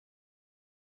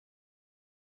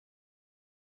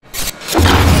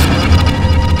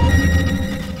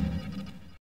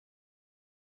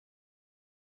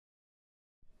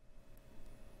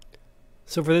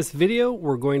So for this video,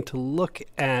 we're going to look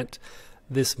at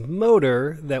this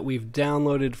motor that we've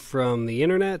downloaded from the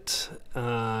internet.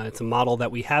 It's a model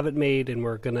that we haven't made, and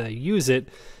we're going to use it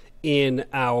in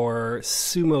our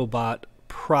SUMOBOT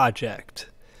project.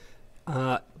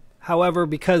 However,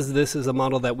 because this is a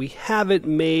model that we haven't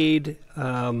made,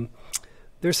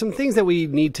 there's some things that we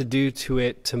need to do to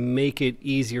it to make it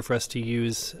easier for us to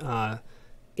use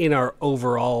in our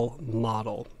overall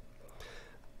model.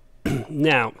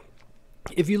 Now,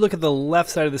 if you look at the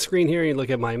left side of the screen here and you look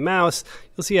at my mouse,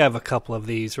 you'll see I have a couple of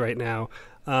these right now.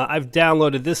 I've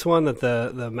downloaded this one that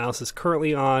the mouse is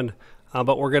currently on,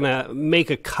 but we're going to make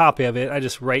a copy of it. I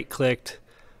just right-clicked,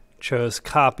 chose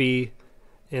copy,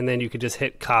 and then you could just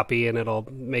hit copy and it'll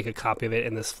make a copy of it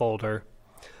in this folder.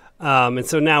 And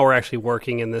so now we're actually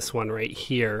working in this one right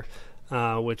here,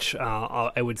 which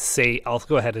I would say I'll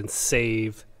go ahead and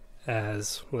save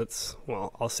as,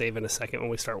 I'll save in a second when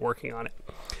we start working on it.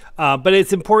 But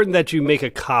it's important that you make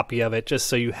a copy of it just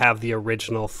so you have the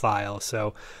original file.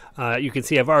 So you can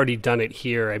see I've already done it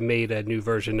here. I made a new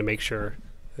version to make sure,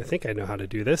 I think I know how to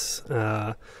do this,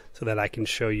 so that I can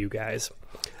show you guys.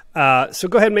 So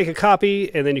go ahead and make a copy,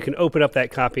 and then you can open up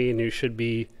that copy, and you should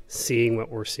be seeing what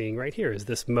we're seeing right here is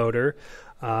this motor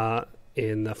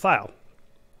in the file.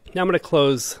 Now I'm going to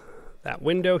close that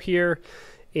window here,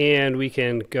 and we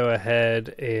can go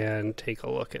ahead and take a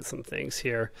look at some things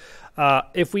here.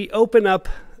 If we open up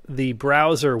the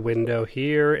browser window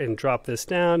here and drop this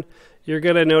down, you're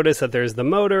going to notice that there's the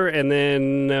motor, and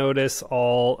then notice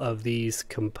all of these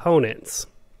components.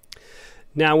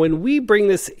 Now, when we bring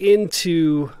this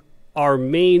into our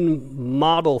main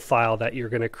model file that you're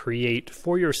going to create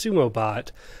for your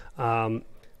SUMOBOT,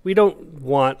 we don't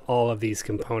want all of these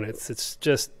components. It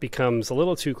just becomes a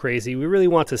little too crazy. We really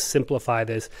want to simplify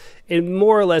this and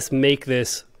more or less make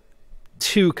this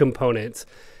 2 components.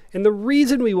 And the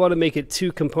reason we want to make it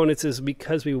 2 components is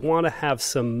because we want to have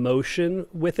some motion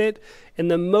with it. And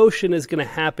the motion is going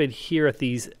to happen here at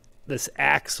this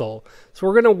axle. So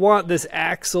we're going to want this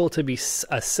axle to be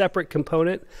a separate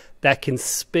component that can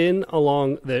spin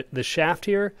along the shaft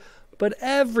here. But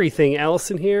everything else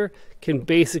in here can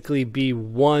basically be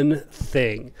one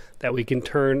thing that we can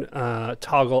turn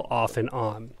toggle off and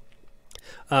on.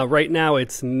 Right now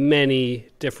it's many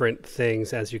different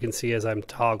things, as you can see as I'm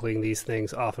toggling these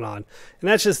things off and on. And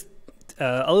that's just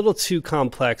a little too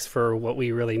complex for what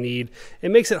we really need.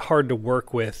 It makes it hard to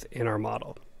work with in our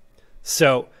model.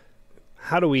 So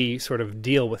how do we sort of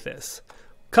deal with this?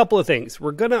 A couple of things.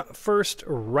 We're going to first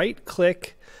right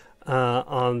click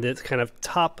on this kind of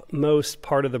topmost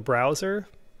part of the browser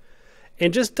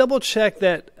and just double check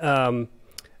that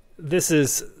this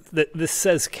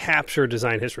says capture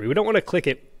design history. We don't want to click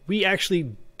it. We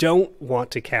actually don't want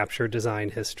to capture design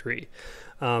history.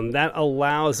 That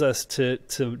allows us to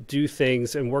do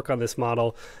things and work on this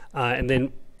model, and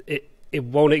then they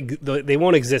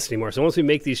won't exist anymore. So once we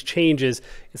make these changes,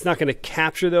 it's not going to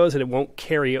capture those, and it won't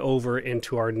carry over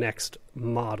into our next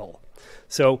model.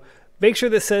 So make sure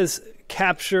this says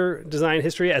capture design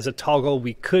history as a toggle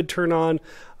we could turn on.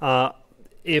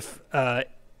 If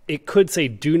it could say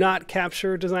do not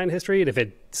capture design history, and if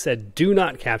it said do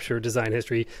not capture design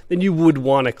history, then you would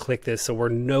want to click this so we're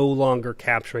no longer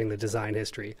capturing the design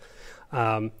history.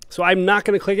 So I'm not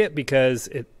going to click it because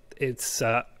it's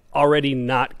already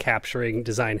not capturing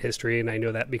design history, and I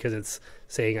know that because it's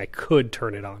saying I could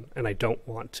turn it on, and I don't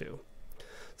want to.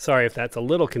 Sorry if that's a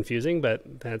little confusing,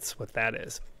 but that's what that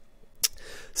is.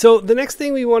 So the next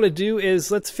thing we want to do is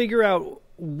let's figure out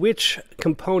which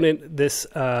component this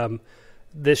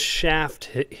this shaft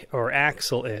or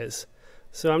axle is.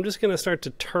 So I'm just going to start to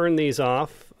turn these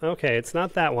off. Okay, it's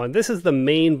not that one. This is the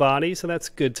main body, so that's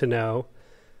good to know.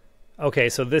 Okay,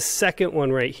 so this second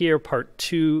one right here, part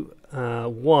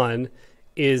 2.1,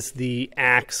 is the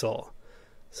axle.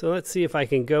 So let's see if I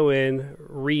can go in,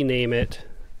 rename it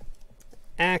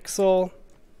axle.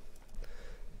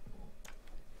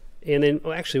 And then,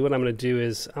 well, actually what I'm going to do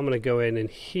is I'm going to go in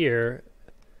here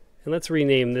and let's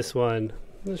rename this one.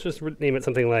 Let's just name it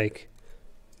something like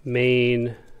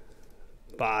main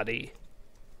body.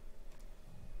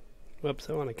 Whoops,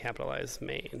 I want to capitalize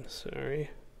main, sorry.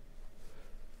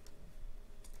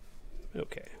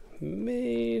 Okay,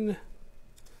 main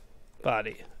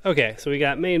body. Okay, so we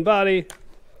got main body,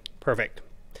 perfect.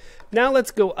 Now let's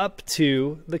go up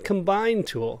to the combine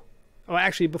tool. Oh,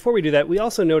 actually, before we do that, we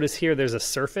also notice here there's a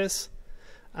surface.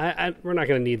 We're not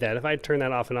going to need that. If I turn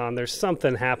that off and on, there's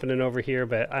something happening over here,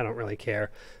 but I don't really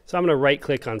care. So I'm going to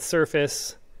right-click on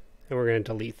surface, and we're going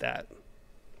to delete that.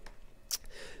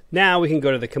 Now we can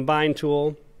go to the combine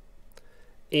tool,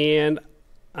 and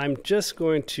I'm just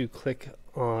going to click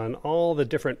on all the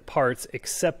different parts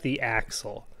except the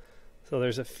axle. So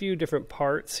there's a few different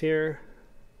parts here,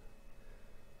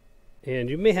 and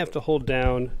you may have to hold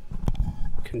down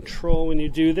Control when you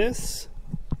do this.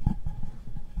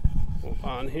 Hold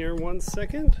on here 1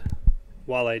 second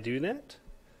while I do that.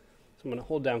 So I'm going to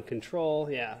hold down Control.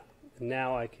 Yeah,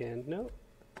 now I can. Nope,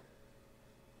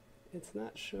 it's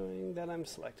not showing that I'm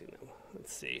selecting them.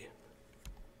 Let's see.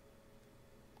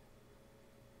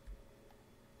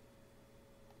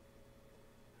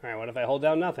 All right, what if I hold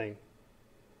down nothing?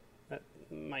 That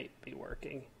might be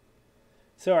working.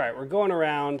 So, all right, we're going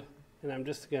around, and I'm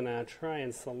just going to try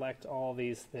and select all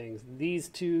these things. These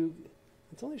two,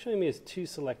 it's only showing me as 2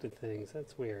 selected things.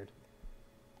 That's weird.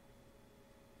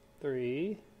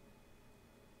 3.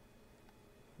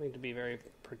 I need to be very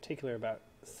particular about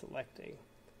selecting.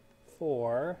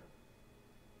 4.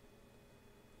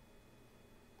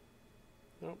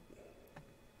 Nope,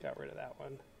 got rid of that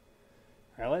one.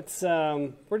 All right, let's,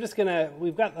 we're just gonna,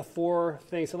 we've got the 4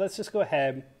 things, so let's just go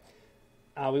ahead.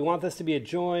 We want this to be a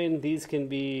join. These can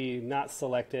be not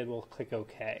selected. We'll click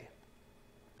OK.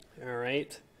 All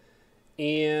right,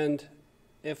 and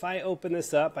if I open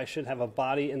this up, I should have a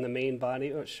body in the main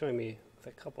body. Oh, it's showing me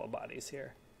a couple of bodies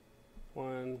here.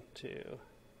 1, 2.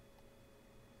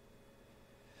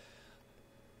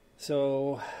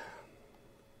 So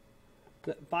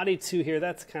the body 2 here,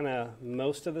 that's kind of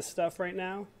most of the stuff right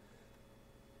now.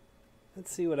 Let's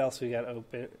see what else we got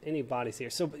open. Any bodies here?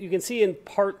 So you can see in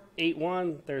part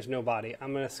 8.1, there's no body.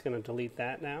 I'm just going to delete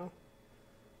that now.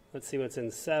 Let's see what's in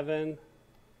 7.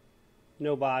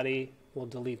 No body. We'll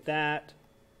delete that.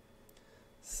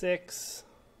 6.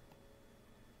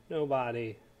 No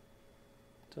body.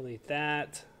 Delete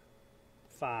that.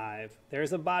 5.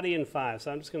 There's a body in 5,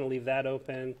 so I'm just going to leave that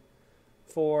open.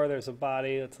 4, there's a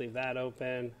body. Let's leave that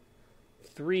open.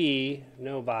 3,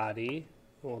 no body.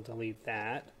 We'll delete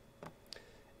that.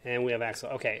 And we have axle.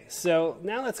 Okay, so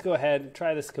now let's go ahead and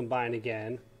try this combine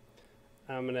again.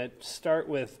 I'm going to start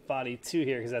with body 2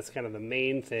 here because that's kind of the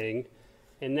main thing.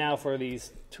 And now for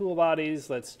these tool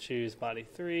bodies, let's choose body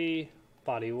 3,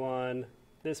 body 1,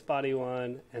 this body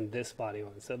 1, and this body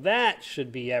 1. So that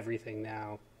should be everything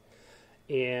now.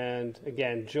 And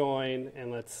again, join,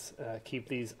 and let's keep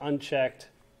these unchecked,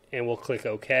 and we'll click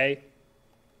OK.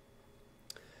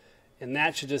 And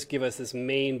that should just give us this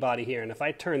main body here. And if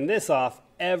I turn this off,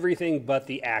 everything but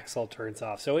the axle turns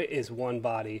off. So it is one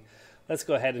body. Let's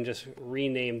go ahead and just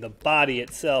rename the body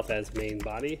itself as main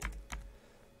body.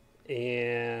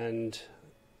 And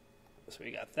so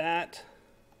we got that.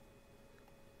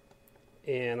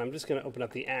 And I'm just going to open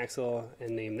up the axle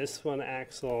and name this one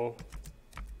axle.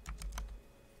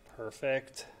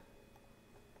 Perfect.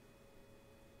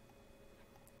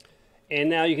 And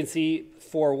now you can see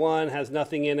 4.1 has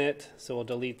nothing in it, so we'll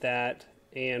delete that.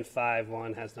 And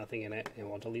 5.1 has nothing in it, and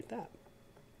we'll delete that.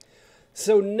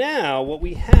 So now what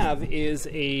we have is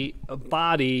a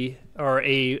body or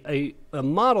a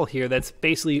model here that's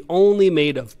basically only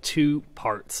made of 2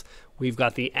 parts. We've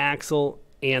got the axle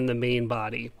and the main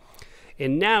body.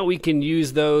 And now we can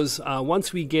use those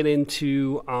once we get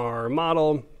into our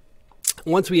model.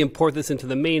 Once we import this into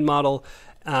the main model,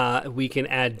 we can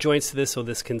add joints to this so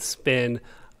this can spin,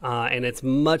 and it's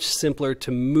much simpler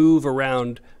to move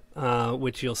around,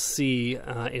 which you'll see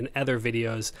in other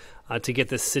videos, to get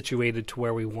this situated to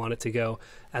where we want it to go,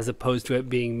 as opposed to it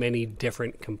being many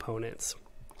different components.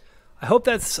 I hope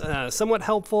that's somewhat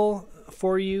helpful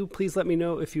for you. Please let me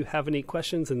know if you have any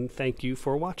questions, and thank you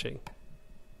for watching.